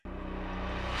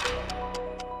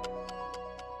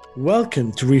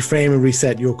Welcome to Reframe and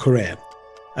Reset Your Career,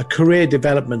 a career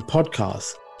development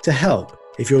podcast to help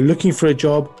if you're looking for a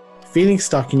job, feeling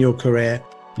stuck in your career,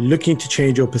 looking to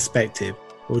change your perspective,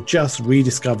 or just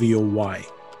rediscover your why.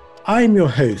 I am your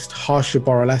host, Harsha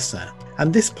Boralesa,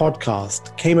 and this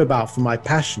podcast came about from my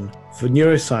passion for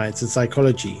neuroscience and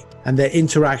psychology and their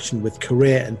interaction with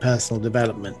career and personal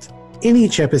development. In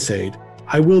each episode,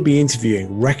 I will be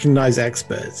interviewing recognized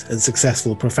experts and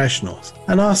successful professionals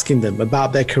and asking them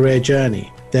about their career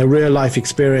journey, their real-life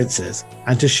experiences,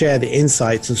 and to share the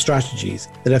insights and strategies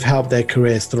that have helped their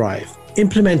careers thrive.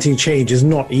 Implementing change is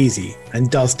not easy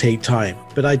and does take time,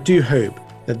 but I do hope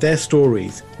that their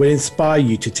stories will inspire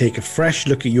you to take a fresh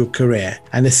look at your career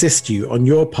and assist you on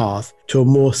your path to a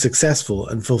more successful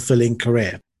and fulfilling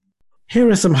career. Here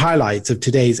are some highlights of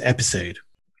today's episode.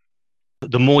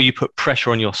 The more you put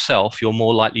pressure on yourself, you're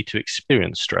more likely to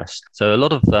experience stress. So a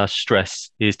lot of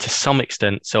stress is to some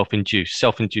extent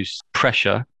self-induced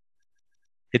pressure.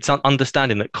 It's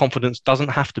understanding that confidence doesn't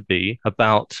have to be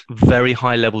about very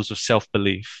high levels of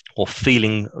self-belief or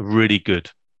feeling really good.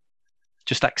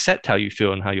 Just accept how you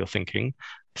feel and how you're thinking.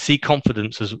 See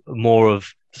confidence as more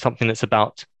of something that's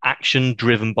about action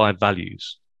driven by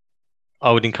values.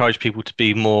 I would encourage people to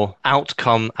be more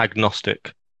outcome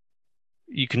agnostic.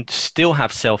 You can still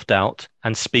have self-doubt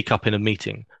and speak up in a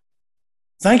meeting.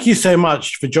 Thank you so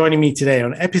much for joining me today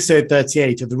on episode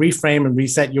 38 of the Reframe and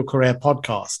Reset Your Career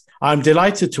podcast. I'm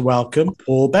delighted to welcome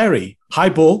Paul Berry. Hi,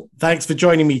 Paul. Thanks for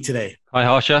joining me today. Hi,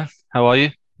 Harsha. How are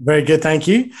you? Very good, thank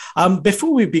you.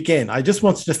 Before we begin, I just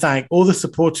wanted to thank all the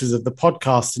supporters of the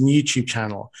podcast and YouTube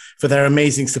channel for their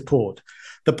amazing support.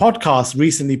 The podcast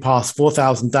recently passed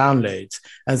 4,000 downloads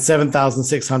and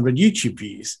 7,600 YouTube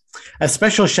views. A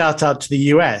special shout out to the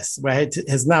US, where it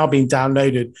has now been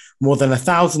downloaded more than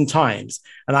 1,000 times.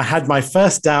 And I had my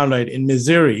first download in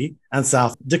Missouri and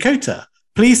South Dakota.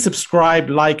 Please subscribe,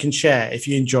 like, and share if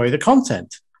you enjoy the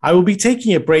content. I will be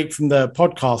taking a break from the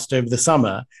podcast over the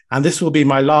summer, and this will be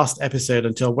my last episode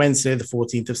until Wednesday, the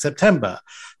 14th of September,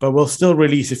 but we'll still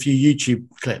release a few YouTube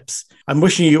clips. I'm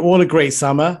wishing you all a great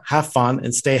summer, have fun,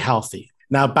 and stay healthy.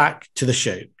 Now back to the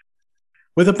show.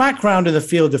 With a background in the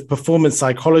field of performance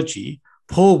psychology,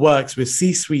 Paul works with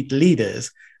C-suite leaders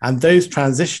and those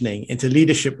transitioning into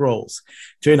leadership roles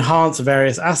to enhance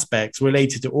various aspects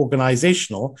related to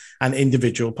organizational and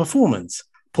individual performance.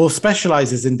 Paul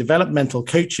specializes in developmental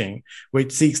coaching,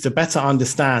 which seeks to better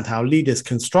understand how leaders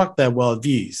construct their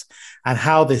worldviews and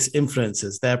how this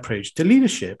influences their approach to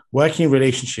leadership, working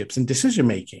relationships, and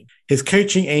decision-making. His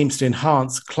coaching aims to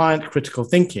enhance client critical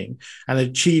thinking and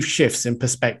achieve shifts in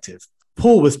perspective.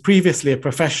 Paul was previously a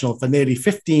professional for nearly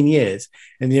 15 years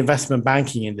in the investment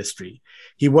banking industry.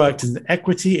 He worked as an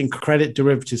equity and credit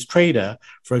derivatives trader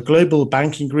for a global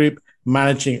banking group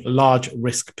managing large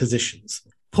risk positions.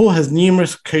 Paul has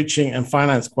numerous coaching and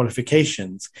finance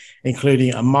qualifications,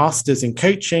 including a master's in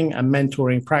coaching and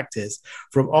mentoring practice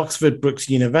from Oxford Brookes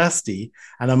University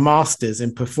and a master's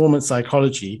in performance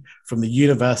psychology from the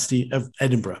University of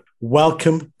Edinburgh.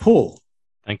 Welcome, Paul.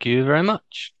 Thank you very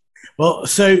much. Well,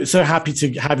 so happy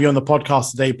to have you on the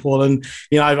podcast today, Paul. And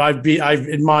I've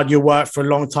admired your work for a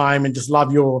long time and just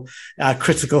love your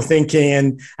critical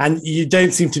thinking. And you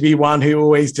don't seem to be one who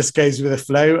always just goes with the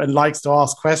flow and likes to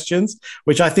ask questions,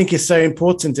 which I think is so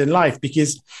important in life,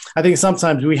 because I think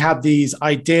sometimes we have these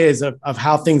ideas of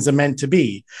how things are meant to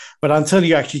be, but until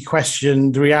you actually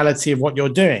question the reality of what you're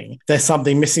doing, there's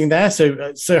something missing there.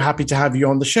 So happy to have you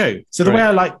on the show. So the way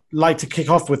I like to kick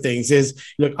off with things is,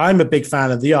 look, I'm a big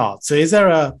fan of the arts. So is there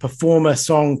a performer,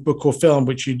 song, book, or film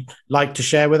which you'd like to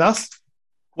share with us?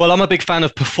 Well, I'm a big fan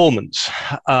of performance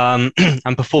and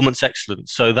performance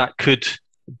excellence. So that could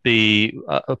be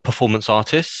a performance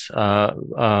artist.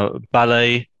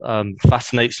 Ballet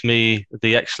fascinates me,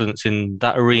 the excellence in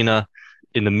that arena,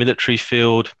 in the military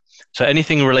field. So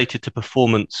anything related to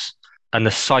performance and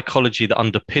the psychology that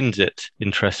underpins it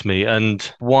interests me. And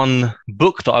one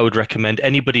book that I would recommend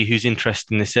anybody who's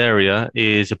interested in this area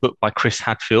is a book by Chris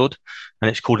Hadfield,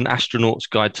 and it's called An Astronaut's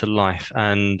Guide to Life.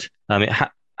 And it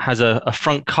has a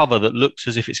front cover that looks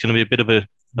as if it's going to be a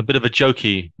bit of a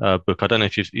jokey book. I don't know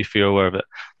if you're aware of it,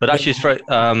 but actually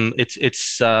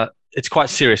it's quite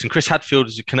serious. And Chris Hadfield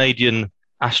is a Canadian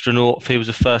astronaut. He was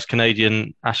the first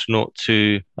Canadian astronaut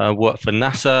to work for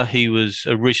NASA. He was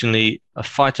originally a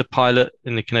fighter pilot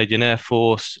in the Canadian Air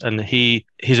Force, and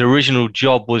his original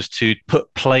job was to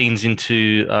put planes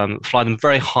into fly them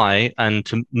very high and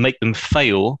to make them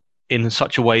fail in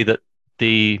such a way that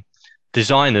the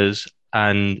designers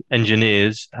and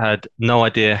engineers had no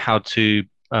idea how to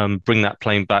bring that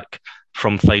plane back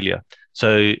from failure.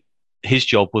 So his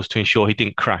job was to ensure he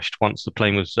didn't crash once the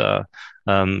plane was,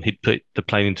 he'd put the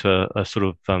plane into a sort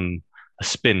of a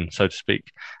spin, so to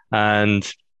speak. And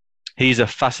he's a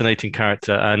fascinating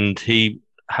character, and he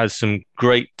has some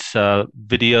great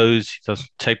videos. He does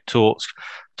TED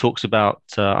talks about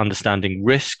understanding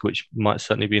risk, which might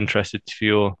certainly be interested to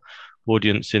your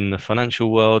audience in the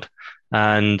financial world,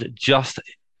 and just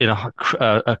in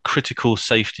a critical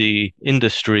safety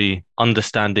industry,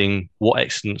 understanding what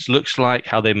excellence looks like,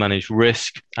 how they manage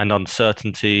risk and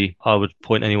uncertainty. I would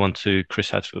point anyone to Chris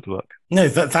Hadfield's work. No,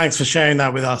 thanks for sharing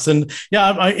that with us. And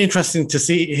yeah, I'm interesting to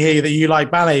hear that you like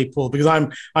ballet, Paul, because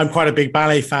I'm quite a big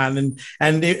ballet fan. And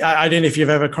I don't know if you've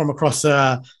ever come across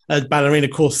a ballerina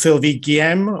called Sylvie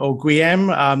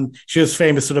Guillem. She was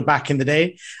famous sort of back in the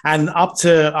day. And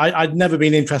I'd never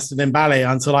been interested in ballet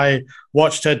until I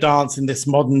watched her dance in this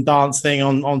modern dance thing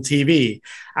on TV.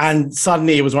 And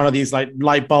suddenly it was one of these like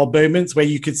light bulb moments where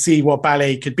you could see what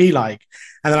ballet could be like.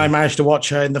 And then I managed to watch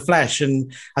her in the flesh.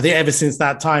 And I think ever since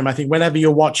that time, I think whenever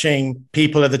you're watching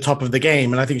people at the top of the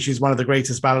game, and I think she's one of the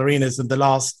greatest ballerinas of the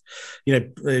last,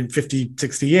 50,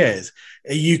 60 years,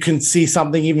 you can see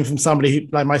something even from somebody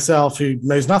like myself who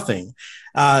knows nothing.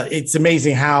 It's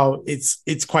amazing how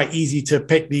it's quite easy to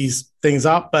pick these things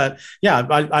up. But yeah,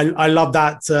 I love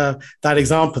that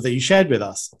example that you shared with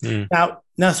us.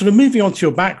 Now, sort of moving on to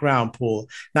your background, Paul.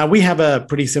 Now, we have a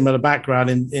pretty similar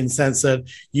background in the sense that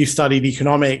you studied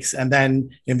economics and then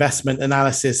investment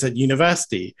analysis at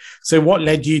university. So what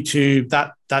led you to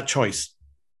that choice?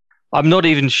 I'm not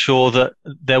even sure that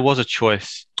there was a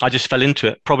choice. I just fell into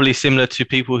it, probably similar to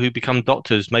people who become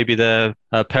doctors. Maybe their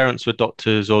parents were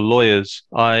doctors or lawyers.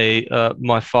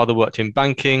 My father worked in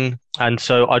banking, and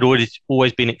so I'd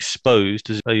always been exposed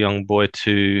as a young boy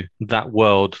to that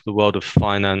world, the world of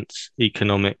finance,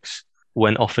 economics.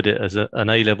 When offered it as an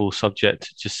A-level subject,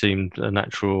 it just seemed a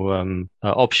natural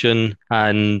option.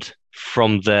 And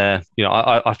from there,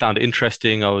 I found it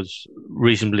interesting. I was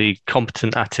reasonably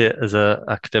competent at it as an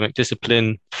academic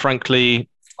discipline. Frankly,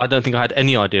 I don't think I had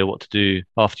any idea what to do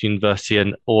after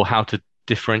university or how to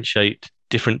differentiate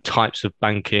different types of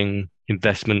banking,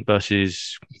 investment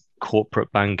versus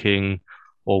corporate banking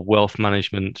or wealth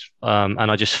management. And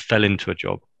I just fell into a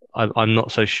job. I'm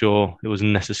not so sure it was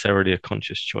necessarily a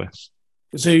conscious choice.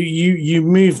 So you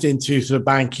moved into sort of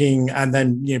banking and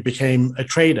then became a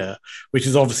trader, which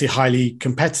is obviously highly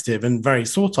competitive and very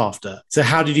sought after. So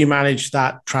how did you manage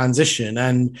that transition?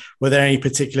 And were there any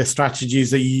particular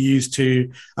strategies that you used to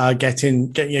get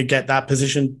that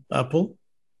position, Paul?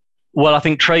 Well, I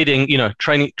think trading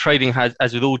has,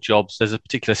 as with all jobs, there's a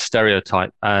particular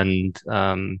stereotype and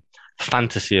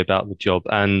fantasy about the job,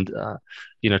 and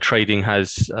trading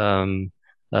has from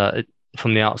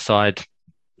the outside,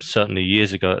 certainly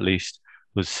years ago at least,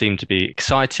 was seemed to be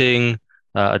exciting,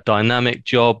 a dynamic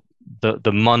job.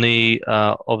 The money,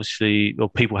 obviously, or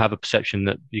people have a perception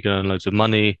that you can earn loads of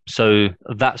money. So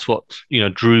that's what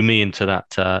drew me into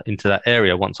that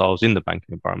area once I was in the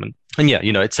banking environment. And yeah,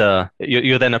 it's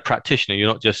you're then a practitioner.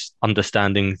 You're not just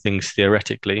understanding things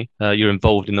theoretically. You're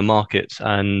involved in the markets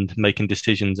and making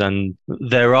decisions. And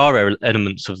there are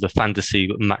elements of the fantasy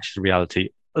that match the reality.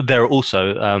 There are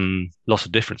also lots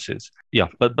of differences. Yeah,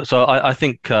 but so I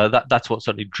think that's what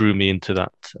certainly drew me into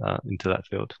that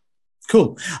field.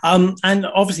 Cool. And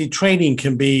obviously trading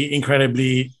can be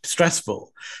incredibly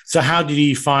stressful. So how did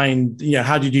you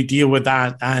how did you deal with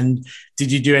that? And did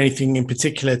you do anything in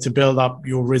particular to build up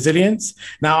your resilience?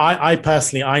 Now, I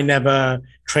personally, I never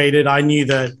traded. I knew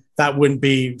that wouldn't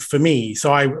be for me.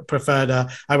 So I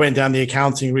I went down the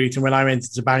accounting route. And when I went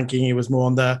into banking, it was more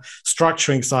on the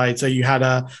structuring side. So you had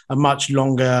a much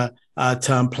longer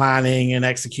term planning and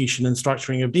execution and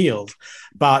structuring of deals.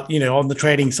 But, on the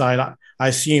trading side, I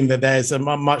assume that there's a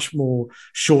much more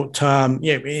short term,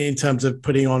 in terms of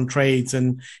putting on trades,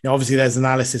 and obviously there's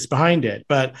analysis behind it.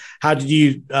 But how did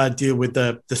you deal with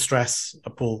the stress,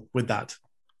 Paul, with that?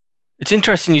 It's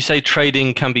interesting you say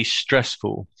trading can be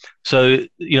stressful. So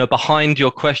behind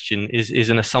your question is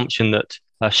an assumption that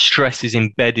stress is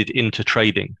embedded into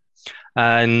trading,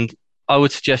 and I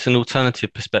would suggest an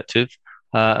alternative perspective,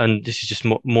 and this is just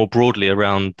more broadly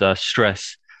around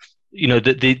stress.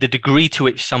 The degree to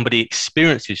which somebody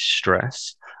experiences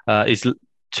stress is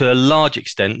to a large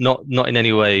extent, not in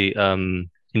any way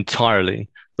entirely,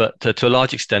 but to a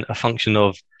large extent, a function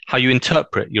of how you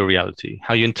interpret your reality,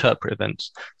 how you interpret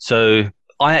events. So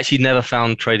I actually never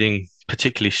found trading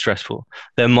particularly stressful.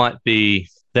 There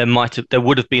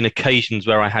would have been occasions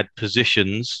where I had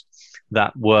positions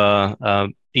that were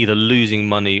either losing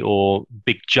money or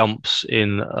big jumps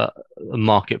in a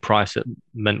market price that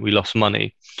meant we lost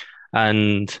money.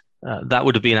 And that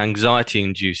would have been anxiety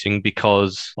inducing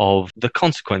because of the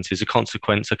consequences. The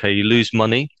consequence, okay, you lose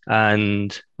money,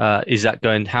 and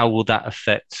how will that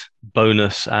affect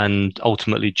bonus and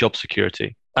ultimately job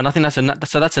security? And I think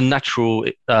that's a natural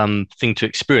thing to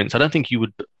experience. I don't think you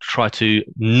would try to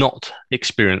not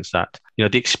experience that.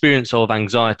 The experience of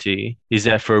anxiety is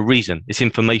there for a reason. It's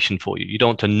information for you. You don't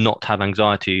want to not have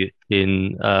anxiety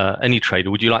in any trade.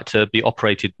 Would you like to be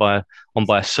operated by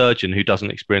a surgeon who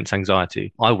doesn't experience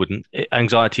anxiety? I wouldn't.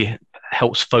 Anxiety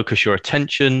helps focus your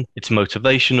attention. It's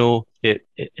motivational. It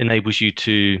enables you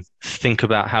to think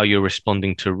about how you're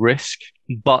responding to risk.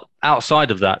 But outside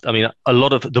of that, I mean,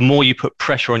 the more you put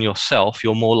pressure on yourself,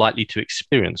 you're more likely to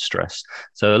experience stress.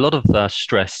 So a lot of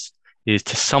stress is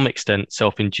to some extent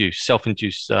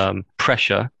self-induced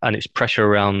pressure, and it's pressure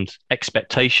around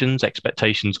expectations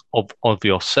of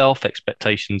yourself,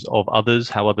 expectations of others,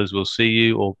 how others will see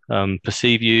you or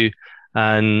perceive you.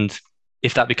 And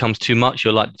if that becomes too much,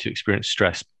 you're likely to experience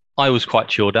stress. I was quite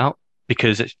chilled out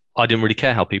because I didn't really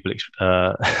care how people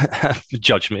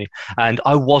judge me. And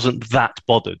I wasn't that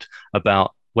bothered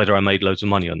about whether I made loads of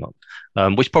money or not,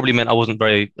 which probably meant I wasn't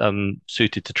very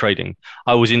suited to trading.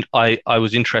 I was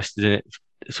interested in it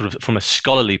sort of from a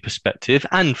scholarly perspective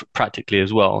and practically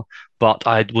as well, but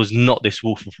I was not this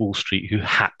Wolf of Wall Street who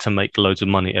had to make loads of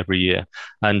money every year.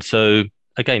 And so,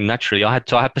 again, naturally, I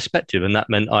had perspective, and that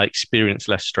meant I experienced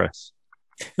less stress.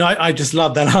 No, I just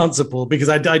love that answer, Paul, because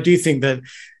I do think that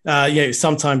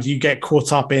sometimes you get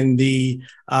caught up in the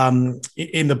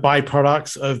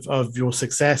byproducts of your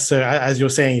success. So as you're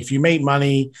saying, if you make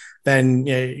money, then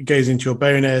it goes into your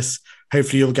bonus.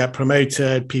 Hopefully you'll get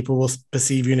promoted. People will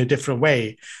perceive you in a different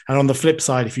way. And on the flip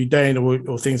side, if you don't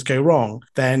or things go wrong,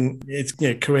 then it's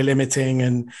career limiting.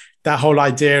 And that whole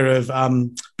idea of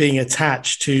being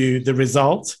attached to the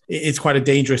result, it's quite a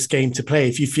dangerous game to play.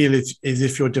 If you feel as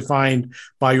if you're defined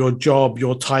by your job,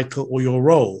 your title, or your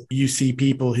role, you see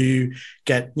people who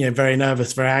get very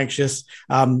nervous, very anxious.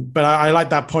 But I like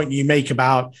that point you make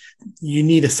about you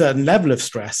need a certain level of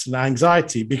stress and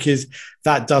anxiety, because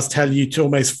that does tell you to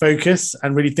almost focus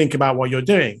and really think about what you're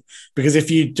doing. Because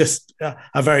if you just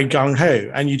are very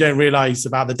gung-ho and you don't realize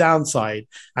about the downside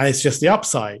and it's just the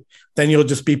upside, then you'll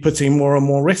just be putting more and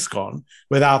more risk on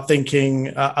without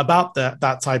thinking about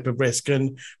that type of risk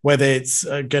and whether it's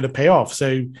going to pay off.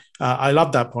 So I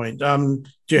love that point. Do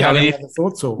you have any other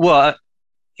thoughts? Well,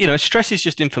 stress is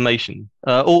just information.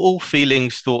 All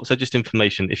feelings, thoughts are just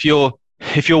information. If you're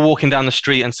walking down the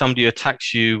street and somebody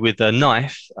attacks you with a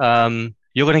knife,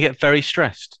 you're going to get very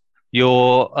stressed.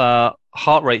 Your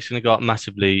heart rate's going to go up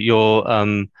massively.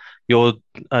 Your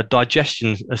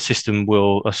digestion system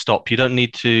will stop. You don't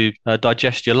need to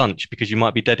digest your lunch because you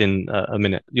might be dead in a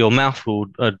minute. Your mouth will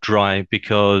dry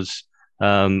because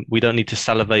we don't need to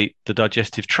salivate the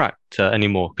digestive tract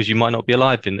anymore because you might not be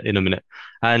alive in a minute.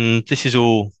 And this is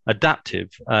all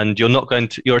adaptive, and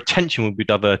your attention will be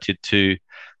diverted to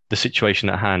the situation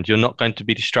at hand. You're not going to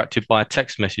be distracted by a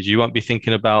text message. You won't be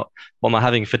thinking about what am I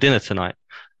having for dinner tonight.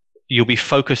 You'll be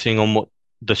focusing on what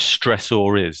the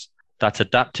stressor is. That's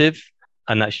adaptive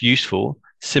and that's useful.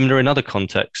 Similar in other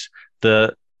contexts.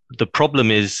 The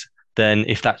problem is then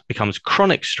if that becomes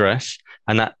chronic stress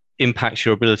and that impacts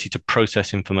your ability to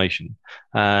process information.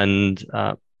 And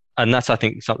that's, I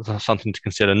think, something to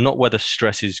consider. Not whether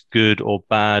stress is good or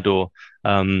bad or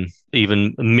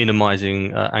even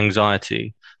minimizing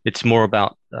anxiety. It's more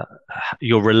about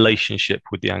your relationship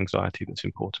with the anxiety that's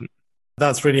important.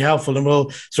 That's really helpful. And we'll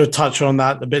sort of touch on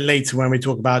that a bit later when we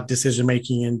talk about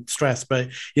decision-making and stress, but,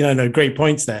 great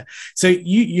points there. So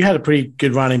you had a pretty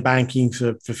good run in banking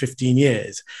for 15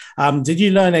 years. Did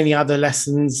you learn any other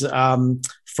lessons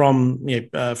from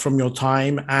your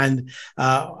time, and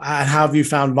how have you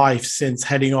found life since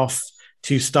heading off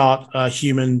to start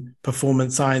Human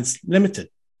Performance Science Limited?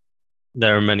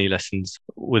 There are many lessons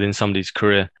within somebody's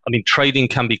career. I mean, trading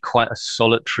can be quite a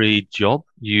solitary job.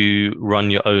 You run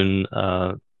your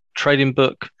own trading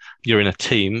book, you're in a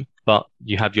team, but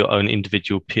you have your own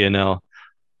individual P&L.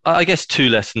 I guess two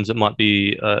lessons that might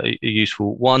be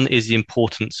useful. One is the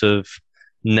importance of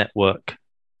network.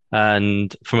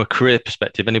 And from a career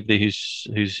perspective, anybody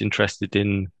who's interested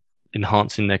in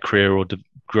enhancing their career or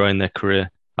growing their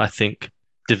career, I think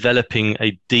developing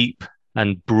a deep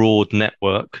and broad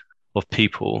network of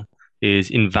people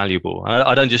is invaluable.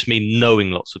 I don't just mean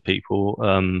knowing lots of people,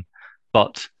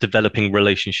 but developing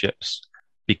relationships,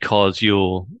 because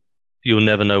you'll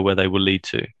never know where they will lead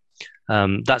to.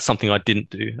 That's something I didn't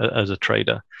do as a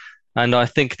trader. And I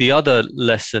think the other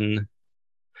lesson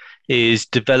is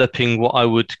developing what I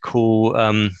would call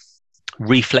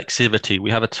reflexivity.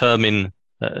 We have a term in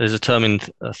there's a term in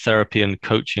therapy and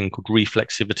coaching called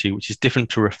reflexivity, which is different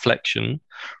to reflection.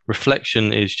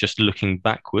 Reflection is just looking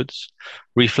backwards.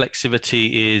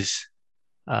 Reflexivity is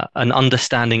an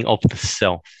understanding of the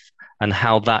self and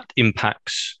how that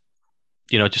impacts,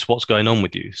 just what's going on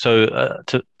with you. So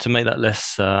to make that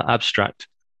less abstract,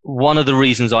 one of the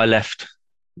reasons I left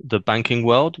the banking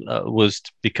world was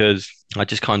because I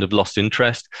just kind of lost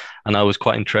interest, and I was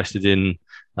quite interested in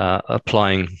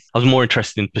applying. I was more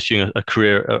interested in pursuing a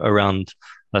career around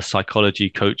psychology,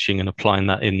 coaching, and applying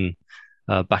that in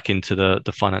back into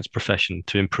the finance profession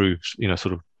to improve,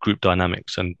 sort of group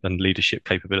dynamics and leadership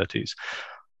capabilities.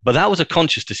 But that was a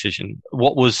conscious decision.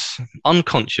 What was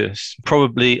unconscious,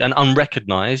 probably, and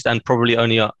unrecognized, and probably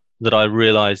only that I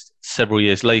realized several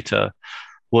years later,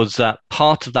 was that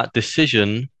part of that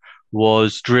decision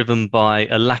was driven by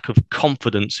a lack of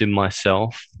confidence in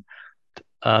myself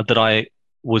that I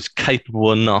was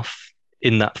capable enough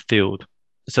in that field.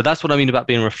 So that's what I mean about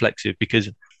being reflexive, because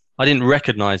I didn't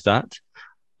recognize that.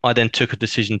 I then took a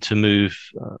decision to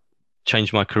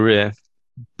change my career.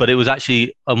 But it was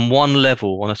actually on one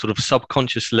level, on a sort of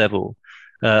subconscious level,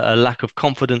 a lack of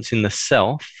confidence in the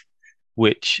self,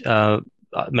 which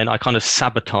meant I kind of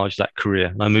sabotaged that career.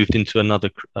 And I moved into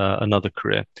another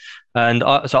career. And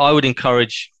so I would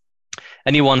encourage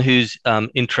anyone who's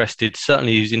interested,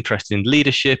 certainly who's interested in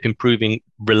leadership, improving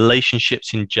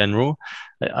relationships in general,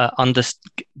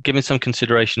 giving some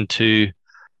consideration to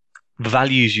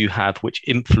values you have which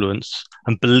influence,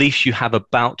 and beliefs you have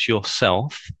about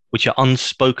yourself, which are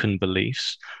unspoken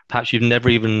beliefs. Perhaps you've never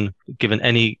even given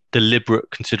any deliberate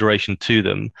consideration to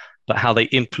them, but how they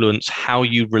influence how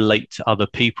you relate to other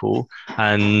people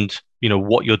and,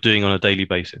 what you're doing on a daily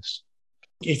basis.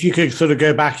 If you could sort of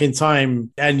go back in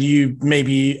time and you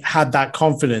maybe had that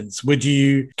confidence, would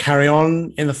you carry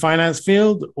on in the finance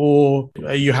field, or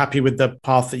are you happy with the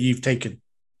path that you've taken?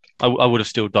 I would have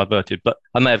still diverted, but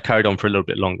I may have carried on for a little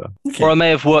bit longer. Okay. Or I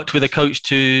may have worked with a coach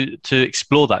to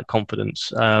explore that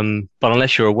confidence. But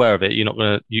unless you're aware of it,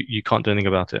 you can't do anything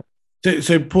about it.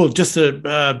 So Paul, just to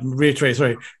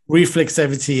reiterate,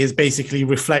 reflexivity is basically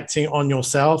reflecting on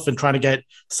yourself and trying to get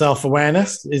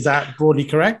self-awareness. Is that broadly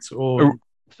correct? Or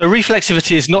so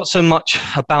reflexivity is not so much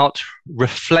about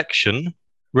reflection.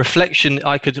 Reflection,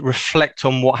 I could reflect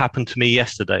on what happened to me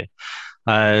yesterday.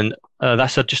 And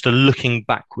that's just a looking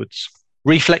backwards.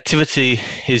 Reflexivity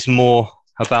is more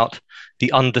about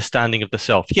the understanding of the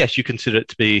self. Yes, you consider it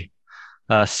to be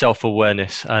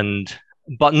self-awareness,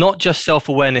 but not just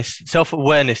self-awareness.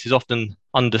 Self-awareness is often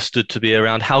understood to be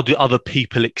around how do other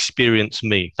people experience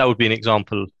me. That would be an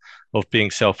example of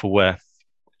being self-aware,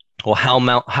 or how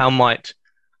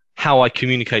I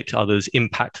communicate to others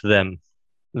impact them.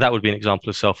 That would be an example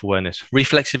of self-awareness.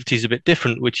 Reflexivity is a bit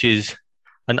different, which is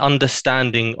an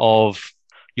understanding of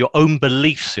your own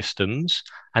belief systems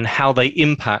and how they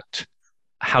impact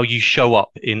how you show up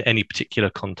in any particular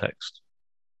context.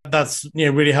 That's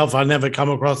really helpful. I've never come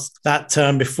across that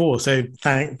term before. So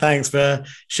thanks for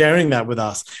sharing that with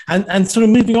us. And sort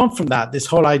of moving on from that, this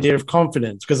whole idea of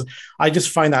confidence, because I just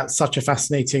find that such a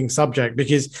fascinating subject,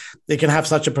 because it can have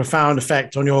such a profound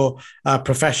effect on your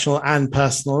professional and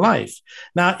personal life.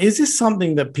 Now, is this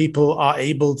something that people are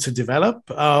able to develop?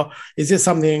 Is it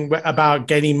something about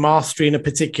gaining mastery in a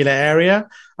particular area?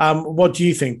 What do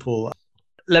you think, Paul?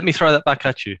 Let me throw that back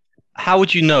at you. How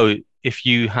would you know if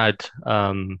you had,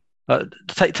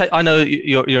 I know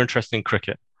you're interested in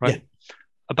cricket, right? Yeah.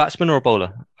 A batsman or a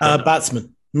bowler?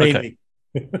 Batsman, mainly.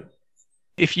 Okay.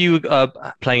 If you were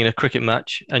playing in a cricket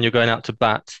match and you're going out to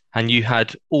bat and you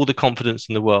had all the confidence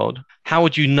in the world, how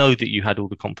would you know that you had all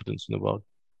the confidence in the world?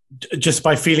 Just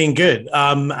by feeling good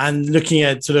and looking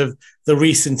at sort of the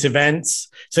recent events.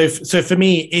 So for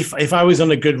me, if I was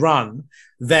on a good run,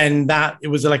 then it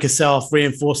was like a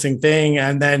self-reinforcing thing.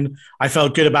 And then I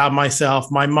felt good about myself.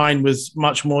 My mind was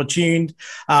much more tuned.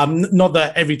 Not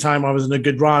that every time I was on a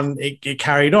good run, it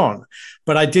carried on.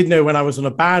 But I did know when I was on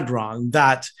a bad run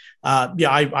that,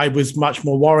 I was much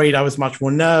more worried. I was much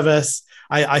more nervous.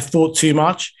 I thought too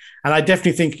much. And I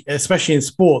definitely think, especially in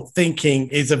sport, thinking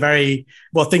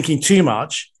too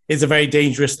much is a very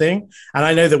dangerous thing. And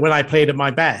I know that when I played at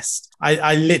my best,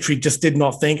 I literally just did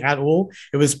not think at all.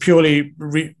 It was purely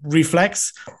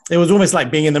reflex. It was almost like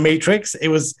being in the Matrix. It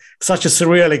was such a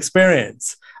surreal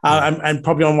experience. And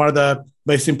probably on one of the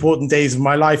most important days of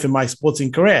my life in my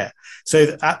sporting career.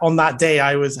 So on that day,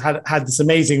 I had this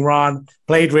amazing run,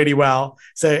 played really well.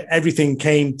 So everything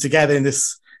came together in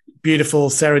this beautiful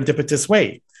serendipitous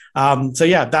way.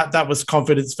 That was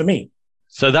confidence for me.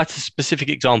 So that's a specific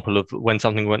example of when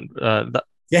something went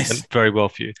went very well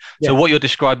for you. Yeah. So what you're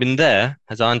describing there,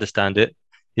 as I understand it,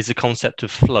 is the concept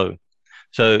of flow.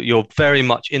 So you're very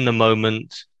much in the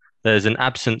moment. There's an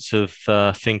absence of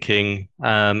thinking,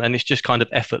 and it's just kind of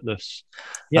effortless,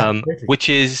 which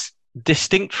is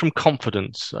distinct from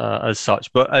confidence as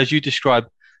such. But as you describe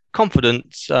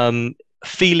confidence,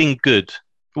 feeling good.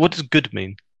 What does good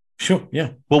mean? Sure.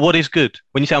 Yeah. Well, what is good?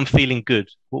 When you say I'm feeling good,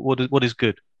 what is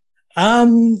good?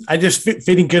 I just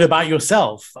feeling good about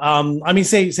yourself. I mean,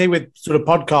 say with sort of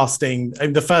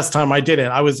podcasting, the first time I did it,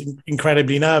 I was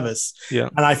incredibly nervous. Yeah.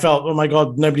 And I felt, oh my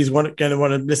God, nobody's going to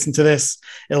want to listen to this.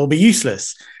 It'll be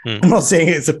useless. I'm not saying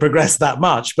it's a progress that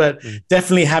much, but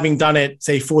definitely having done it,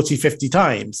 say 40, 50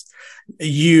 times,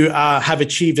 you have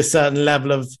achieved a certain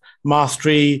level of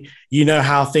mastery. You know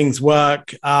how things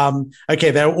work.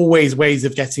 Okay, there are always ways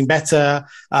of getting better,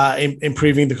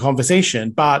 improving the conversation,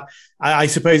 but I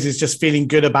suppose it's just feeling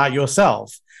good about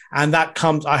yourself, and that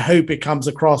comes. I hope it comes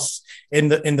across in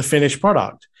the finished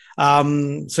product.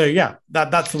 So yeah,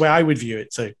 that's the way I would view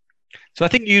it. So I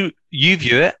think you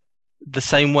view it the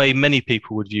same way many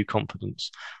people would view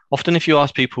confidence. Often, if you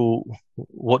ask people,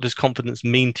 "What does confidence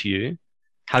mean to you?"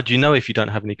 How do you know if you don't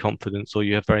have any confidence or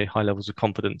you have very high levels of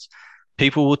confidence?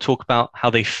 People will talk about how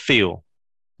they feel.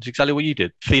 It's exactly what you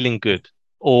did, feeling good,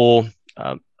 or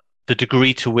the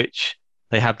degree to which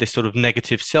they have this sort of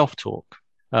negative self-talk.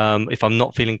 If I'm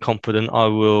not feeling confident, I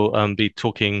will be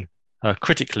talking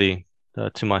critically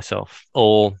to myself,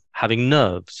 or having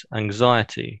nerves,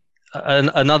 anxiety.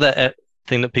 Another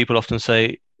thing that people often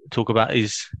talk about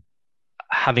is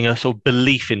having a sort of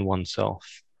belief in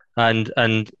oneself.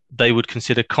 And they would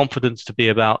consider confidence to be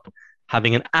about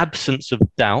having an absence of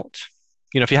doubt.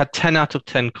 If you had 10 out of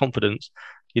 10 confidence,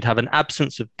 you'd have an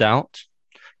absence of doubt.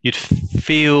 You'd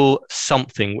feel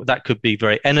something that could be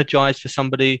very energized for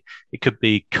somebody. It could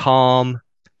be calm,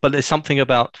 but there's something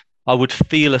about, I would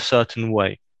feel a certain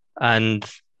way, and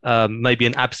maybe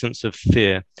an absence of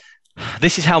fear.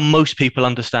 This is how most people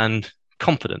understand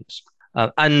confidence.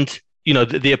 And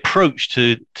the approach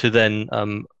to then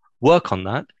work on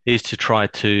that is to try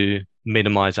to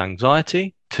minimize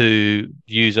anxiety, to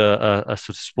use a sort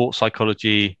of sports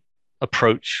psychology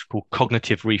approach called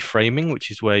cognitive reframing,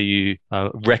 which is where you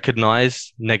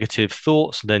recognize negative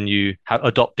thoughts, then you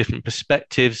adopt different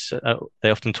perspectives.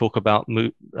 They often talk about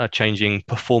changing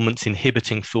performance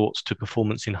inhibiting thoughts to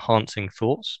performance enhancing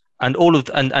thoughts. And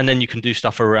and then you can do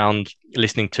stuff around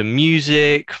listening to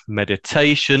music,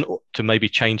 meditation, to maybe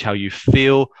change how you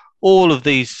feel. All of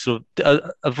these sort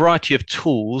of a variety of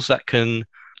tools that can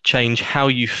change how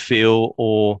you feel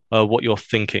or what you're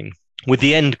thinking, with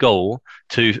the end goal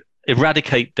to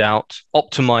eradicate doubt,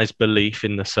 optimize belief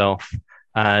in the self,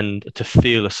 and to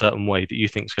feel a certain way that you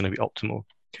think is going to be optimal.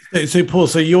 So Paul,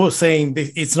 so you're saying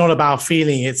it's not about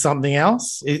feeling, it's something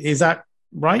else. Is that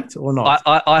right or not?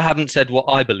 I haven't said what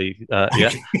I believe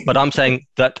yet, but I'm saying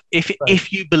that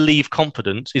if you believe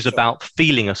confidence is about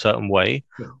feeling a certain way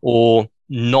or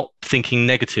not thinking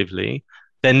negatively,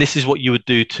 then this is what you would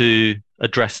do to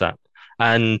address that.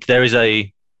 And there is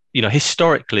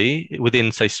historically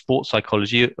within, say, sports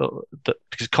psychology,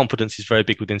 because confidence is very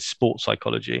big within sports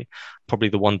psychology, probably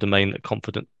the one domain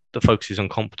that focuses on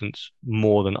confidence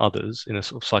more than others in a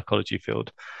sort of psychology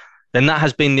field, then that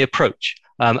has been the approach.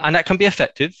 And that can be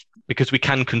effective because we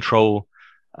can control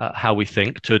how we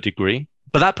think to a degree,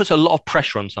 but that puts a lot of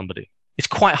pressure on somebody. It's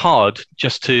quite hard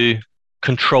just to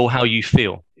control how you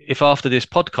feel. If after this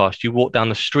podcast you walk down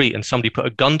the street and somebody put a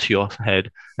gun to your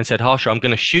head and said, Harsha, I'm going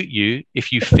to shoot you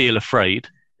if you feel afraid,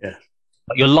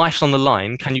 your life's on the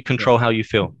line, can you control how you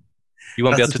feel? You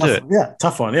won't be able to do it. Yeah,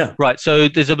 tough one, yeah. Right, so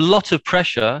there's a lot of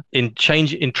pressure in trying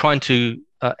to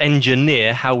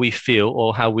engineer how we feel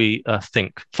or how we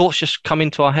think. Thoughts just come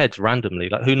into our heads randomly.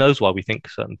 Like, who knows why we think a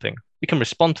certain thing? We can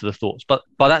respond to the thoughts, but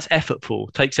that's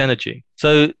effortful, takes energy.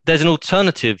 So there's an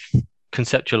alternative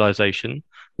conceptualization,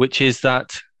 which is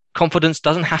that confidence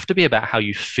doesn't have to be about how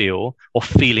you feel or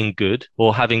feeling good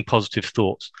or having positive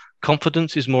thoughts.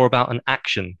 Confidence is more about an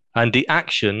action, and the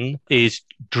action is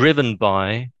driven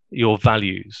by your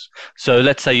values. So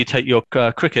let's say you take your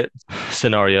cricket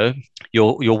scenario,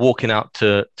 you're walking out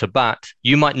to bat,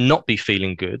 you might not be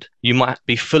feeling good, you might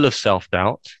be full of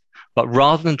self-doubt, but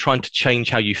rather than trying to change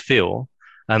how you feel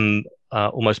and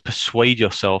almost persuade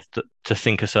yourself to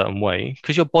think a certain way,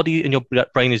 because your body and your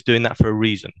brain is doing that for a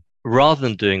reason. Rather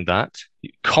than doing that,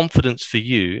 confidence for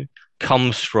you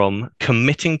comes from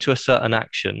committing to a certain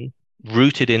action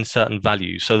rooted in certain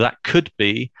values. So that could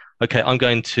be, okay, I'm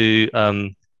going to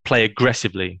play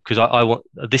aggressively because I want,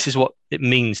 this is what it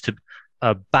means to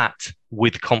bat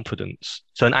with confidence.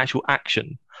 So an actual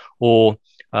action, or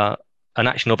an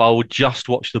action of I will just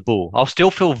watch the ball. I'll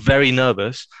still feel very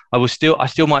nervous. I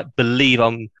still might believe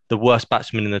I'm the worst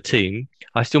batsman in the team.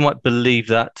 I still might believe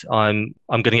that I'm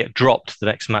going to get dropped the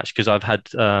next match because I've had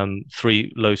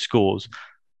 3 low scores.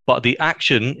 But the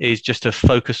action is just to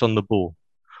focus on the ball,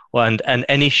 and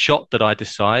any shot that I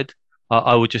decide,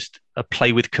 I will just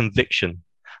play with conviction.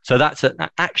 So that's an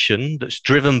action that's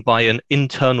driven by an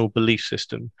internal belief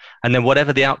system. And then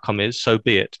whatever the outcome is, so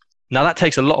be it. Now that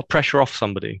takes a lot of pressure off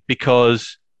somebody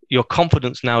because your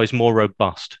confidence now is more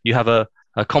robust. You have a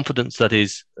confidence that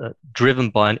is driven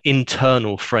by an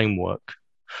internal framework,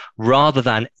 rather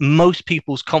than most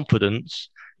people's confidence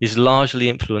is largely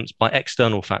influenced by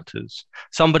external factors.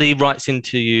 Somebody writes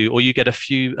into you, or you get a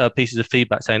few pieces of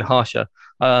feedback saying, Harsha,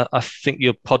 I think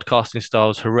your podcasting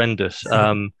style is horrendous.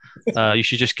 You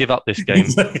should just give up this game.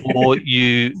 Or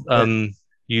you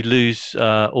lose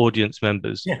audience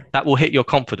members. Yeah. That will hit your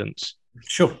confidence.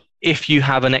 Sure. If you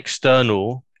have an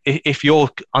external, if your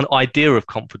idea of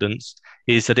confidence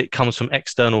is that it comes from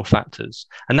external factors,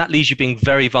 and that leaves you being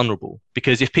very vulnerable,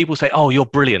 because if people say, oh, you're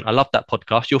brilliant, I love that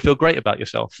podcast, you'll feel great about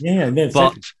yourself. Yeah, no,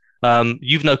 but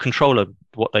you've no control of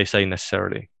what they say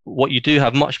necessarily. What you do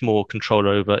have much more control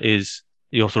over is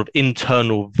your sort of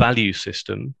internal value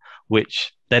system,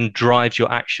 which then drives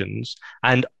your actions.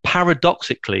 And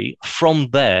paradoxically, from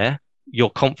there,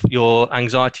 your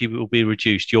anxiety will be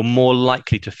reduced. You're more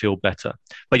likely to feel better,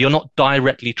 but you're not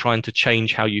directly trying to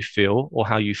change how you feel or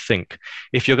how you think.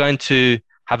 If you're going to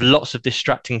have lots of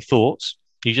distracting thoughts,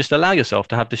 you just allow yourself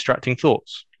to have distracting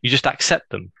thoughts. You just accept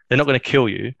them. They're not going to kill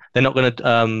you. They're not going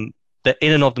to, they're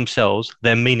in and of themselves,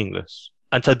 they're meaningless.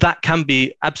 And so that can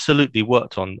be absolutely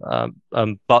worked on.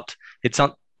 But it's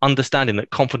understanding that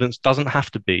confidence doesn't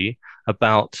have to be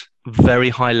about very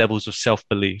high levels of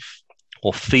self-belief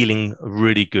or feeling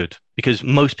really good, because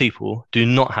most people do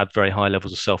not have very high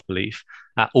levels of self-belief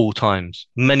at all times.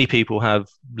 Many people have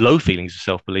low feelings of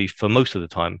self-belief for most of the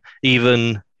time.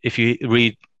 Even if you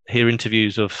hear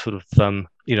interviews of sort of,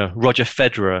 Roger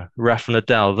Federer, Rafa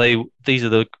Nadal, these are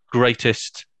the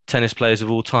greatest tennis players of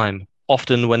all time.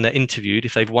 Often when they're interviewed,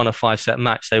 if they've won a 5-set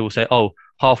match, they will say, oh,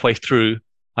 halfway through,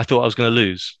 I thought I was going to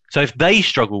lose. So if they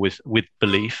struggle with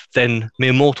belief, then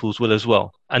mere mortals will as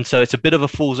well. And so it's a bit of a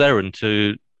fool's errand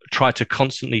to try to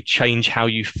constantly change how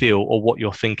you feel or what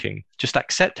you're thinking. Just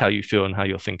accept how you feel and how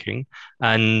you're thinking,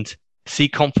 and see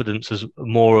confidence as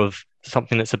more of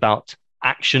something that's about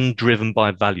action driven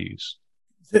by values.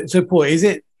 So Paul, is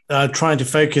it trying to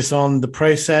focus on the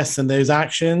process and those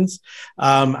actions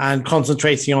and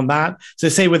concentrating on that? So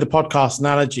say with the podcast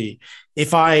analogy,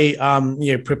 if I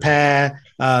prepare,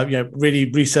 really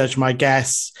research my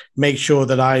guests, make sure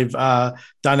that I've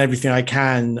done everything I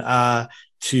can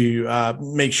to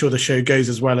make sure the show goes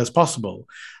as well as possible,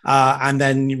 and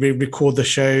then we record the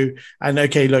show. And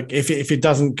okay, look, if it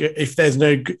doesn't, if there's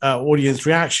no audience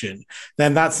reaction,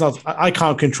 then I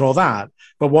can't control that.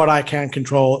 But what I can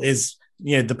control is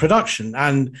the production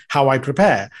and how I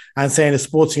prepare. And say in a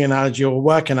sporting analogy or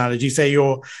work analogy, say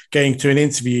you're going to an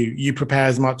interview, you prepare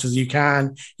as much as you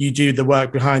can, you do the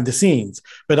work behind the scenes,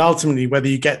 but ultimately whether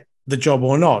you get the job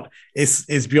or not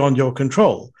is beyond your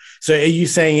control. So are you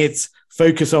saying it's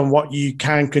focus on what you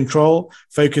can control,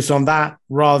 focus on that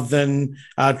rather than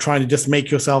trying to just make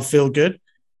yourself feel good?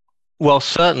 Well,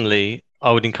 certainly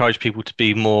I would encourage people to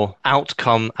be more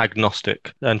outcome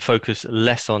agnostic and focus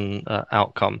less on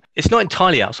outcome. It's not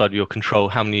entirely outside of your control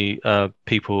how many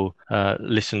people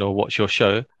listen or watch your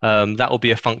show. That will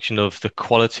be a function of the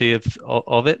quality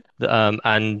of it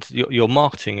and your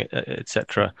marketing,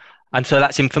 etc. And so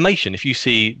that's information. If you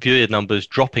see viewer numbers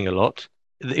dropping a lot,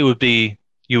 you would be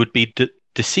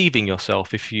deceiving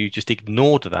yourself if you just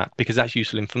ignored that, because that's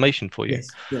useful information for you. Yes.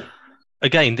 Yeah.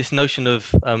 Again, this notion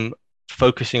of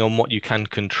focusing on what you can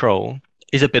control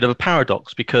is a bit of a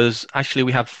paradox, because actually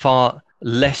we have far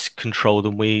less control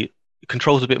than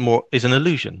control's a bit more is an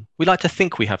illusion. We like to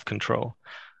think we have control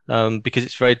because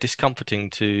it's very discomforting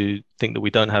to think that we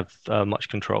don't have much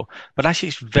control. But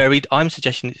actually I'm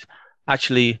suggesting it's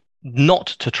actually not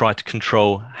to try to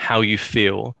control how you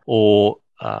feel or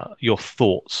your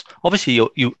thoughts. Obviously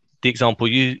the example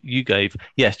you gave,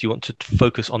 yes, you want to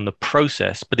focus on the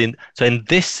process, but in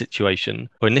this situation,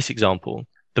 or in this example,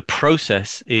 the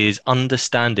process is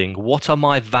understanding what are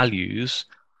my values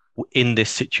in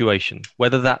this situation,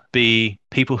 whether that be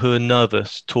people who are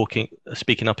nervous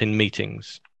speaking up in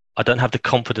meetings. I don't have the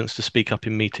confidence to speak up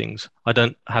in meetings. I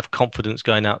don't have confidence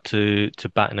going out to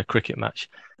bat in a cricket match.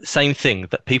 Same thing,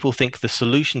 that people think the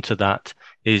solution to that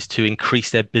is to increase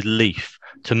their belief,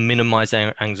 to minimize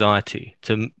their anxiety,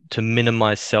 to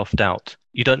minimize self-doubt.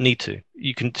 You don't need to.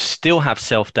 You can still have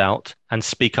self-doubt and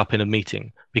speak up in a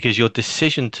meeting, because your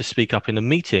decision to speak up in a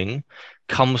meeting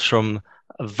comes from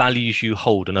values you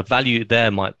hold. And a value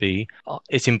there might be,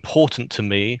 it's important to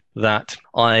me that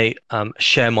I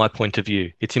share my point of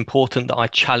view. It's important that I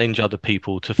challenge other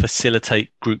people to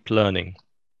facilitate group learning.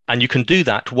 And you can do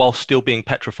that while still being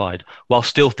petrified, while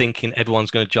still thinking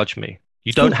everyone's going to judge me.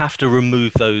 You don't have to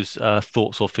remove those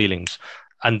thoughts or feelings.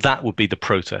 And that would be the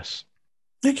process.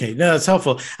 Okay, no, that's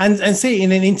helpful. And say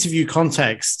in an interview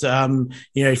context,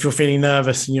 if you're feeling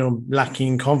nervous and you're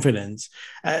lacking confidence,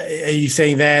 are you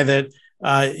saying there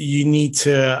that you need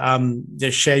to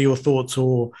just share your thoughts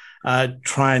or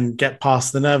try and get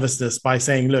past the nervousness by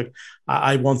saying, look,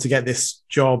 I want to get this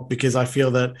job because I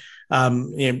feel that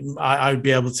I would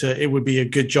be able to, it would be a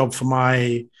good job for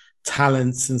my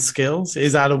talents and skills.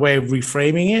 Is that a way of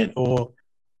reframing it, or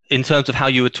in terms of how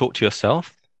you would talk to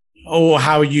yourself, or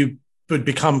how you would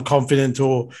become confident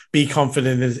or be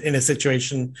confident in a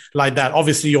situation like that?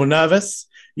 Obviously you're nervous,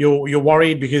 you're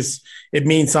worried because it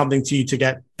means something to you to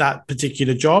get that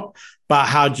particular job, but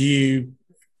how do you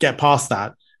get past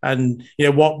that? And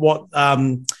what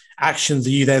actions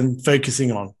are you then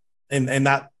focusing on in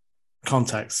that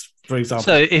context, for example?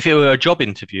 So if it were a job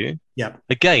interview, yeah,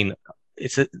 again,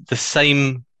 it's the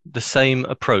same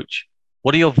approach.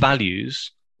 What are your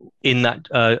values in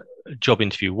that job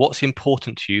interview? What's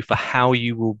important to you for how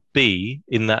you will be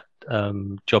in that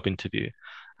job interview?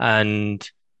 And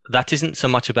that isn't so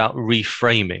much about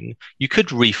reframing. You could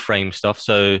reframe stuff.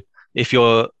 So if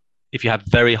you have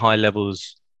very high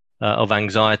levels of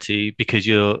anxiety because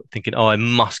you're thinking, oh, I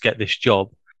must get this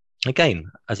job. Again,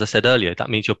 as I said earlier,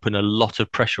 that means you're putting a lot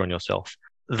of pressure on yourself.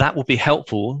 That will be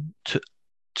helpful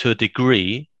to a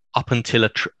degree up until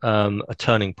a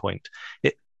turning point.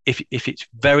 If it's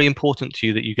very important to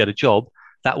you that you get a job,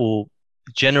 that will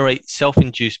generate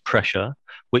self-induced pressure,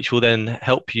 which will then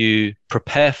help you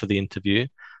prepare for the interview,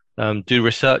 do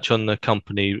research on the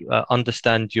company,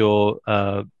 understand your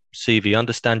CV,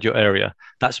 understand your area.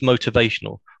 That's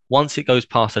motivational. Once it goes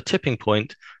past a tipping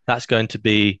point, that's going to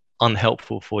be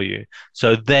unhelpful for you.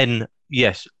 So then,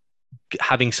 yes,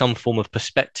 having some form of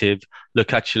perspective,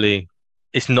 look, actually,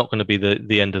 it's not going to be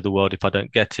the end of the world if I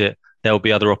don't get it. There will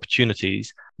be other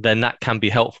opportunities. Then that can be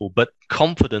helpful. But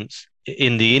confidence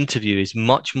in the interview is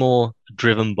much more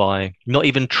driven by not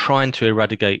even trying to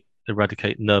eradicate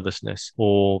nervousness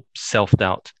or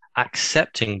self-doubt,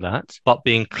 accepting that, but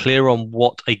being clear on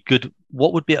what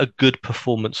would be a good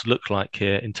performance look like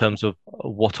here in terms of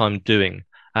what I'm doing.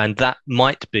 And that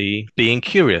might be being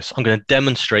curious. I'm going to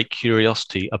demonstrate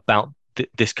curiosity about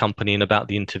this company and about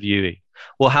the interviewee.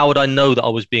 Well, how would I know that I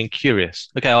was being curious?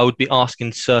 Okay, I would be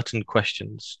asking certain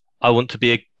questions. I want to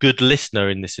be a good listener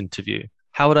in this interview.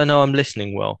 How would I know I'm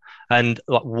listening well? And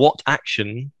what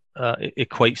action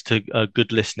equates to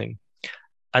good listening?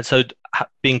 And so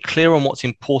being clear on what's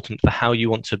important for how you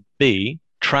want to be,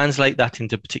 translate that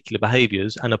into particular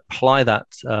behaviors and apply that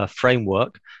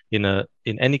framework in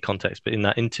any context, but in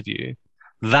that interview,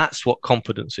 that's what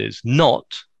confidence is, not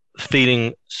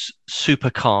feeling super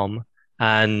calm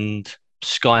and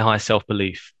sky high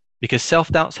self-belief, because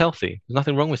self-doubt's healthy. There's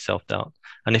nothing wrong with self-doubt.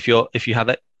 And if you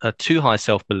have a too high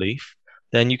self-belief,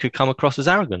 then you could come across as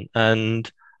arrogant,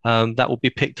 and that will be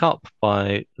picked up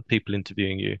by the people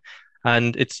interviewing you.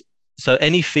 And so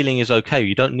any feeling is okay.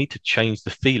 You don't need to change the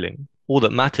feeling. All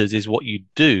that matters is what you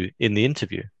do in the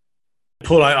interview.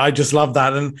 Paul, I just love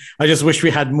that. And I just wish we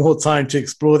had more time to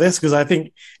explore this, because I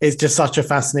think it's just such a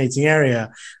fascinating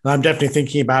area. And I'm definitely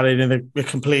thinking about it in a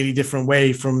completely different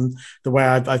way from the way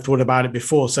I thought about it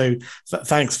before. So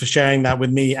thanks for sharing that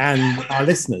with me and our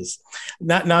listeners.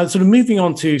 Now, sort of moving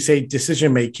on to, say,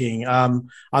 decision-making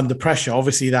under pressure,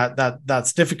 obviously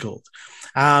that's difficult.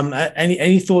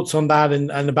 Any thoughts on that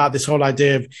and about this whole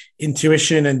idea of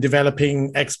intuition and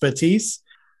developing expertise?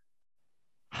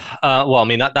 Well, I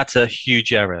mean, that's a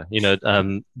huge area,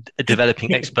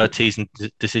 developing expertise and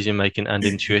decision making and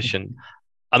intuition.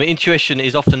 I mean, intuition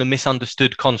is often a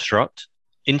misunderstood construct.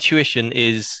 Intuition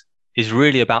is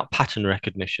really about pattern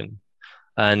recognition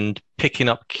and picking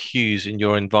up cues in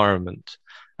your environment.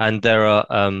 And there are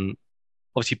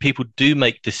obviously people do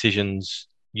make decisions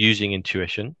using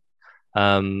intuition.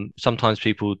 Sometimes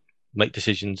people make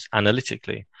decisions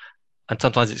analytically, and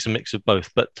sometimes it's a mix of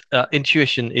both. But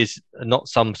intuition is not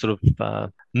some sort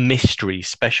of mystery,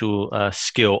 special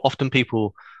skill. Often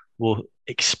people will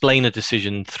explain a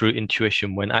decision through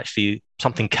intuition when actually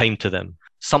something came to them.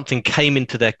 Something came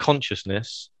into their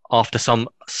consciousness after some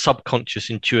subconscious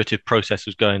intuitive process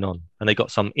was going on, and they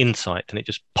got some insight and it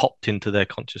just popped into their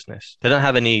consciousness. They don't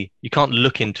have any, you can't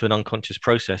look into an unconscious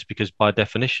process, because by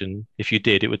definition, if you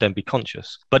did, it would then be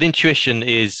conscious. But intuition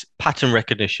is pattern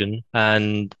recognition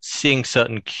and seeing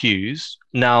certain cues.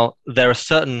 Now, there are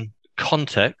certain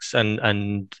contexts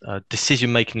and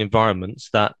decision-making environments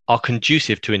that are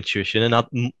conducive to intuition,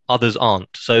 and others aren't.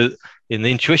 So in the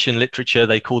intuition literature,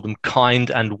 they call them kind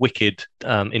and wicked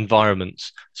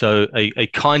environments. So a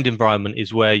kind environment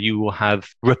is where you will have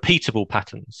repeatable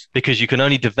patterns, because you can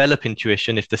only develop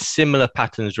intuition if the similar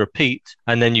patterns repeat,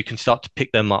 and then you can start to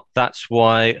pick them up. That's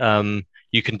why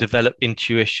you can develop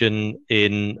intuition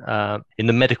in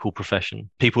the medical profession.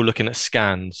 People looking at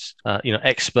scans,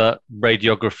 expert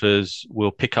radiographers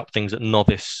will pick up things that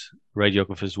novice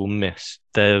radiographers will miss.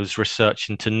 There was research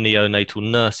into neonatal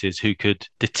nurses who could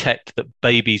detect that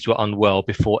babies were unwell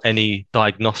before any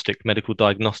medical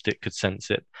diagnostic could sense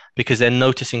it, because they're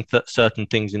noticing certain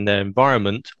things in their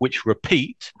environment which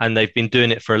repeat, and they've been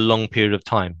doing it for a long period of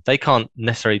time. They can't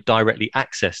necessarily directly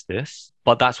access this,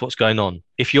 but that's what's going on.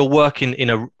 If you're working in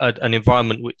an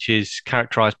environment which is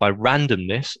characterized by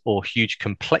randomness or huge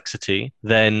complexity,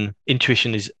 then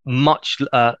intuition is much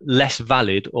less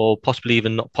valid, or possibly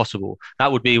even not possible.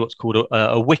 That would be what's called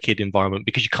a wicked environment,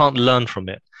 because you can't learn from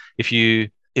it.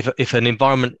 If an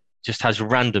environment just has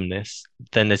randomness,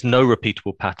 then there's no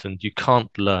repeatable patterns. You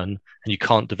can't learn, and you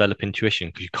can't develop intuition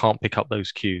because you can't pick up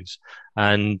those cues.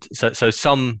 And so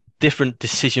some different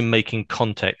decision-making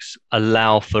contexts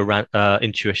allow for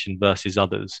intuition versus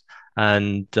others.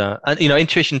 And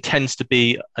intuition tends to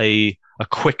be a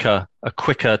quicker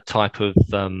type of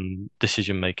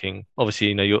decision-making.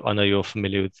 Obviously, I know you're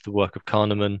familiar with the work of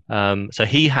Kahneman. So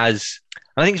he has,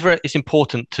 I think it's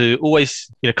important to always,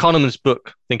 Kahneman's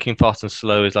book, Thinking Fast and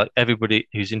Slow, is like, everybody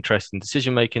who's interested in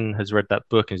decision-making has read that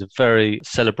book. It's a very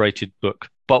celebrated book.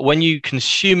 But when you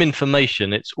consume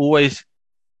information, it's always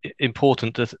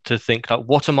important to think, like,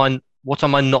 what am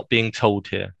I not being told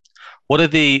here? What are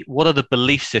the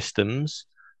belief systems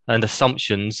and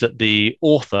assumptions that the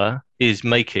author is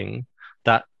making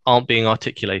that aren't being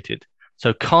articulated?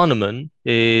 So Kahneman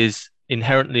is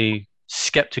inherently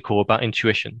skeptical about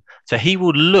intuition. So he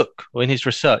will look, or in his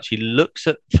research, he looks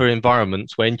for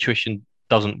environments where intuition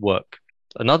doesn't work.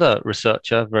 Another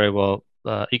researcher,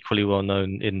 equally well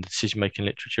known in decision-making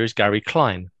literature, is Gary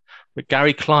Klein. But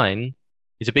Gary Klein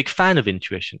is a big fan of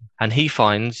intuition, and he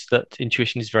finds that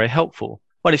intuition is very helpful.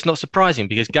 Well, it's not surprising,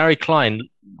 because Gary Klein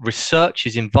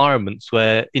researches environments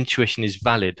where intuition is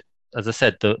valid. As I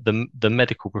said, the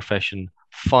medical profession,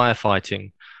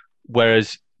 firefighting,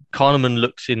 whereas Kahneman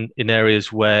looks in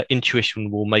areas where intuition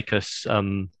will make us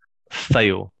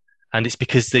fail. And it's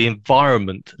because the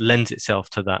environment lends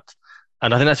itself to that.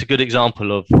 And I think that's a good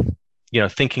example of,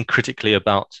 thinking critically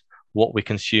about what we're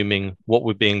consuming, what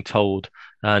we're being told,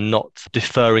 not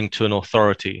deferring to an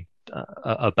authority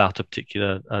about a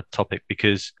particular topic,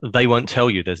 because they won't tell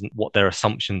you what their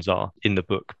assumptions are in the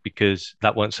book, because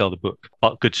that won't sell the book.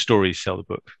 But good stories sell the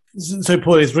book. So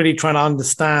Paul is really trying to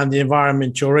understand the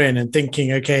environment you're in and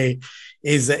thinking, okay,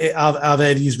 are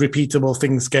there these repeatable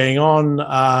things going on?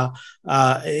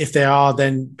 If there are,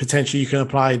 then potentially you can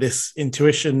apply this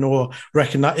intuition or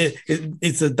recognize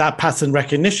it's that pattern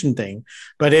recognition thing.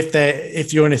 But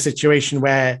if you're in a situation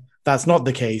where that's not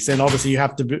the case, then obviously you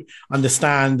have to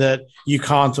understand that you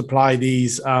can't apply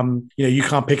these, you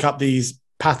can't pick up these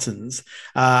patterns,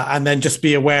 and then just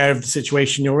be aware of the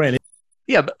situation you're in.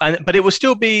 Yeah, but it will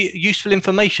still be useful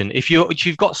information. If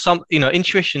you've got some,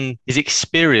 intuition is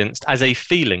experienced as a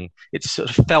feeling. It's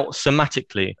sort of felt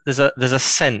somatically. There's a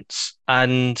sense,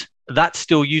 and that's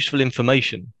still useful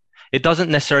information. It doesn't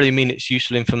necessarily mean it's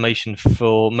useful information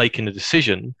for making a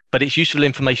decision, but it's useful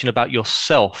information about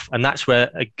yourself. And that's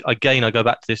where, again, I go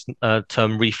back to this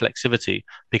term reflexivity,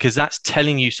 because that's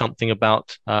telling you something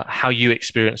about how you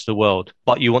experience the world.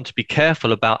 But you want to be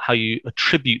careful about how you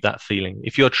attribute that feeling.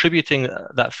 If you're attributing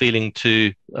that feeling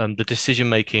to the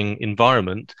decision-making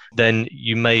environment, then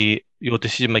your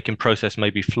decision-making process may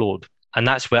be flawed. And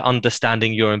that's where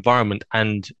understanding your environment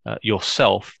and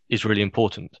yourself is really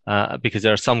important, because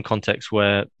there are some contexts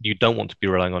where you don't want to be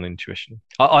relying on intuition.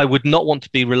 I would not want to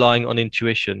be relying on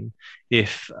intuition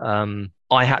if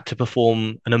I had to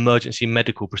perform an emergency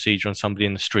medical procedure on somebody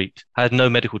in the street. I had no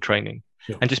medical training.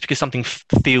 Sure. And just because something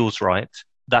feels right,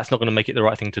 that's not going to make it the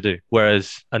right thing to do.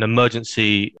 Whereas an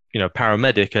emergency,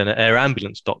 paramedic and an air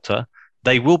ambulance doctor,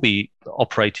 they will be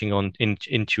operating on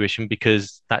intuition,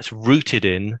 because that's rooted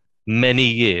in many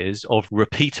years of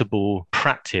repeatable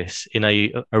practice in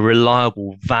a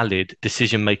reliable, valid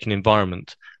decision-making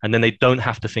environment. And then they don't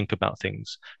have to think about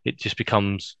things. It just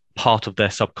becomes part of their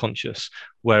subconscious.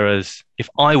 Whereas if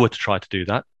I were to try to do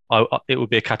that, it would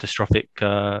be a catastrophic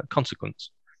consequence.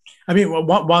 I mean,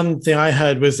 one thing I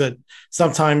heard was that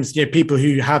sometimes, people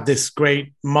who have this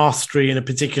great mastery in a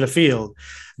particular field,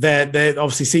 they're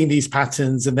obviously seeing these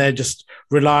patterns and they're just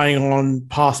relying on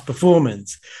past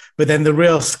performance. But then the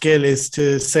real skill is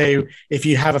to say, if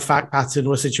you have a fact pattern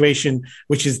or a situation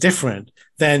which is different,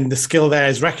 then the skill there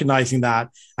is recognizing that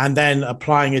and then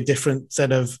applying a different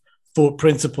set of thought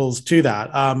principles to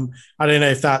that. I don't know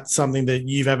if that's something that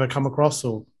you've ever come across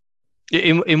or.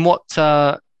 In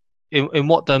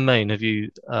what domain have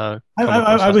you I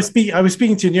was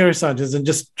speaking to neuroscientists and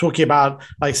just talking about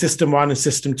like system 1 and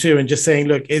system 2 and just saying,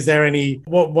 look, is there any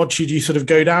what should you sort of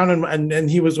go down? And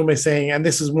he was almost saying, and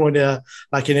this is more in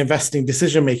an investing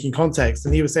decision making context,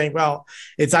 and he was saying, well,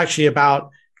 it's actually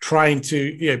about trying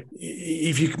to,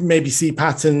 if you maybe see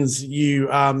patterns,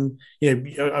 from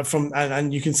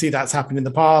and you can see that's happened in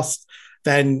the past,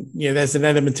 then there's an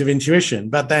element of intuition.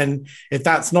 But then if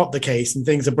that's not the case and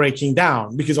things are breaking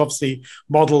down, because obviously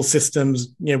model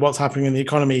systems, what's happening in the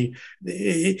economy,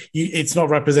 it's not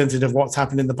representative of what's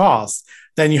happened in the past,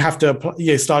 then you have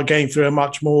to start going through a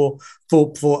much more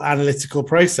thoughtful analytical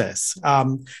process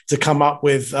to come up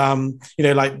with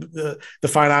like the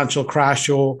financial crash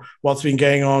or what's been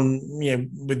going on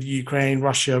with Ukraine,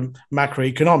 Russia,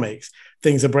 macroeconomics.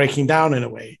 Things are breaking down in a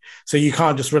way. So you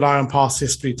can't just rely on past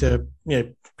history to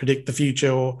predict the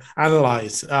future or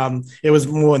analyze. It was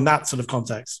more in that sort of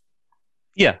context.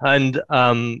 Yeah. And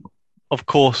of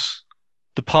course,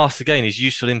 the past again is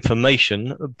useful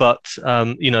information, but,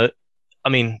 at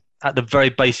the very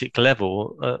basic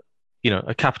level,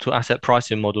 a capital asset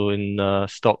pricing model in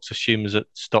stocks assumes that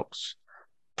stocks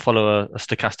follow a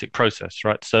stochastic process,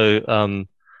 right? So,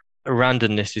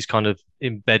 randomness is kind of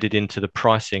embedded into the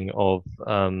pricing of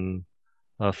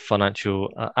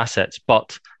financial assets,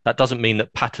 but that doesn't mean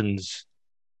that patterns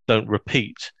don't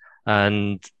repeat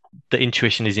and the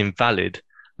intuition is invalid.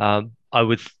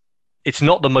 It's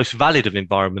not the most valid of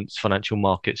environments, financial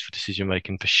markets, for decision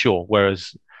making, for sure.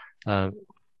 Whereas an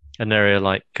area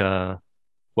like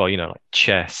like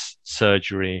chess,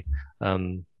 surgery,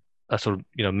 a sort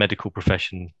of medical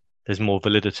profession, there's more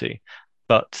validity,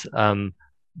 but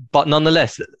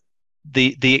nonetheless,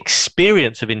 the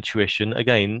experience of intuition,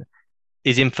 again,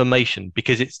 is information,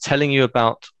 because it's telling you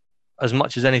about, as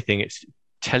much as anything, it's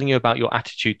telling you about your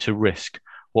attitude to risk,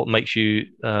 what makes you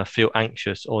feel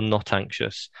anxious or not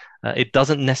anxious. It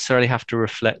doesn't necessarily have to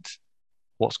reflect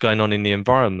what's going on in the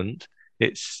environment,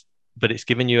 but it's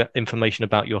giving you information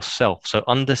about yourself. So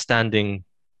understanding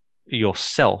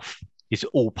yourself is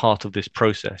all part of this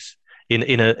process in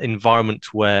an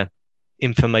environment where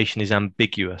information is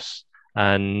ambiguous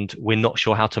and we're not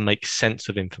sure how to make sense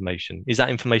of information. Is that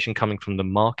information coming from the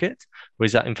market, or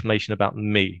is that information about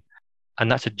me?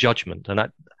 And that's a judgment, and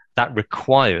that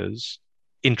requires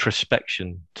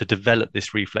introspection to develop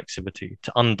this reflexivity,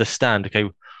 to understand, okay,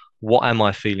 what am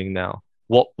I feeling now?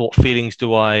 What feelings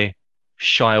do I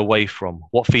shy away from?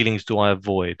 What feelings do I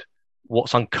avoid?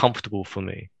 What's uncomfortable for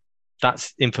me?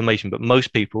 That's information, but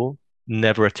most people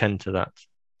never attend to that.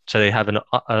 So they have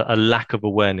a lack of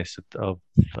awareness of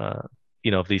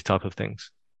these type of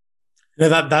things. No,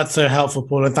 that's so helpful,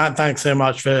 Paul, and thanks so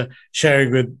much for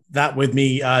sharing with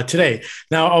me today.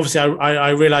 Now, obviously, I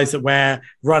realize that we're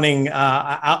running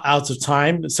out of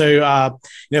time. So,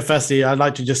 firstly, I'd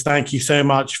like to just thank you so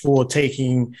much for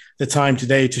taking the time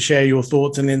today to share your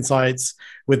thoughts and insights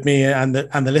with me and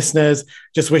the listeners.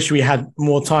 Just wish we had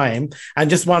more time. And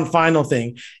just one final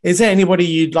thing: is there anybody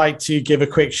you'd like to give a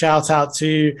quick shout out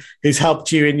to who's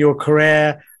helped you in your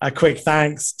career? A quick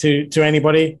thanks to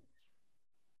anybody.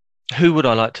 Who would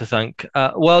I like to thank?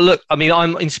 Well, look, I mean,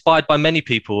 I'm inspired by many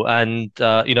people, and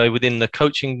within the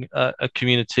coaching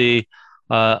community,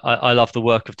 I love the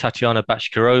work of Tatiana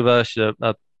Bachkarova. She's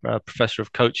a professor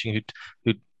of coaching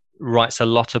who writes a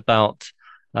lot about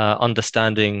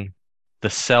understanding the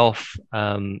self,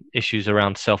 issues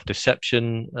around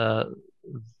self-deception that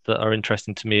are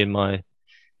interesting to me in my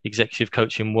executive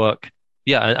coaching work.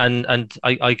 Yeah, and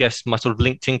I guess my sort of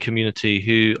LinkedIn community,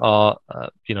 who are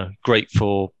great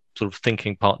for sort of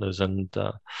thinking partners and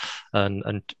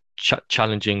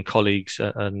challenging colleagues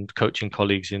and coaching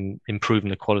colleagues in improving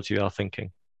the quality of our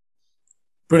thinking.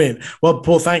 Brilliant. Well,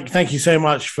 Paul, thank you so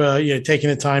much for taking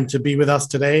the time to be with us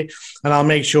today. And I'll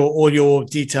make sure all your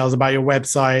details about your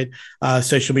website,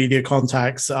 social media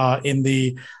contacts are in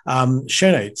the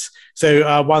show notes.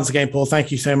 So once again, Paul,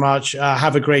 thank you so much.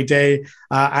 Have a great day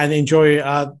and enjoy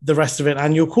the rest of it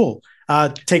and your call.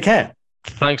 Take care.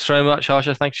 Thanks very much,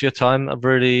 Harsha. Thanks for your time. I've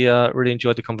really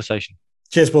enjoyed the conversation.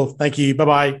 Cheers, Paul. Thank you.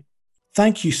 Bye-bye.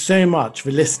 Thank you so much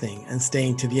for listening and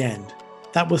staying to the end.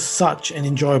 That was such an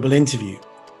enjoyable interview.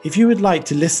 If you would like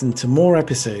to listen to more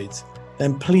episodes,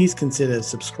 then please consider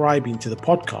subscribing to the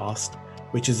podcast,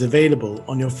 which is available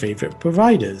on your favorite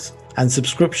providers, and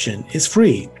subscription is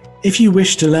free. If you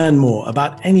wish to learn more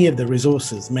about any of the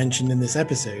resources mentioned in this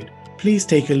episode, please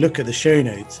take a look at the show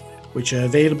notes, which are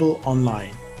available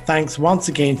online. Thanks once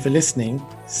again for listening.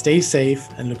 Stay safe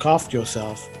and look after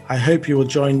yourself. I hope you will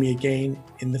join me again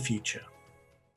in the future.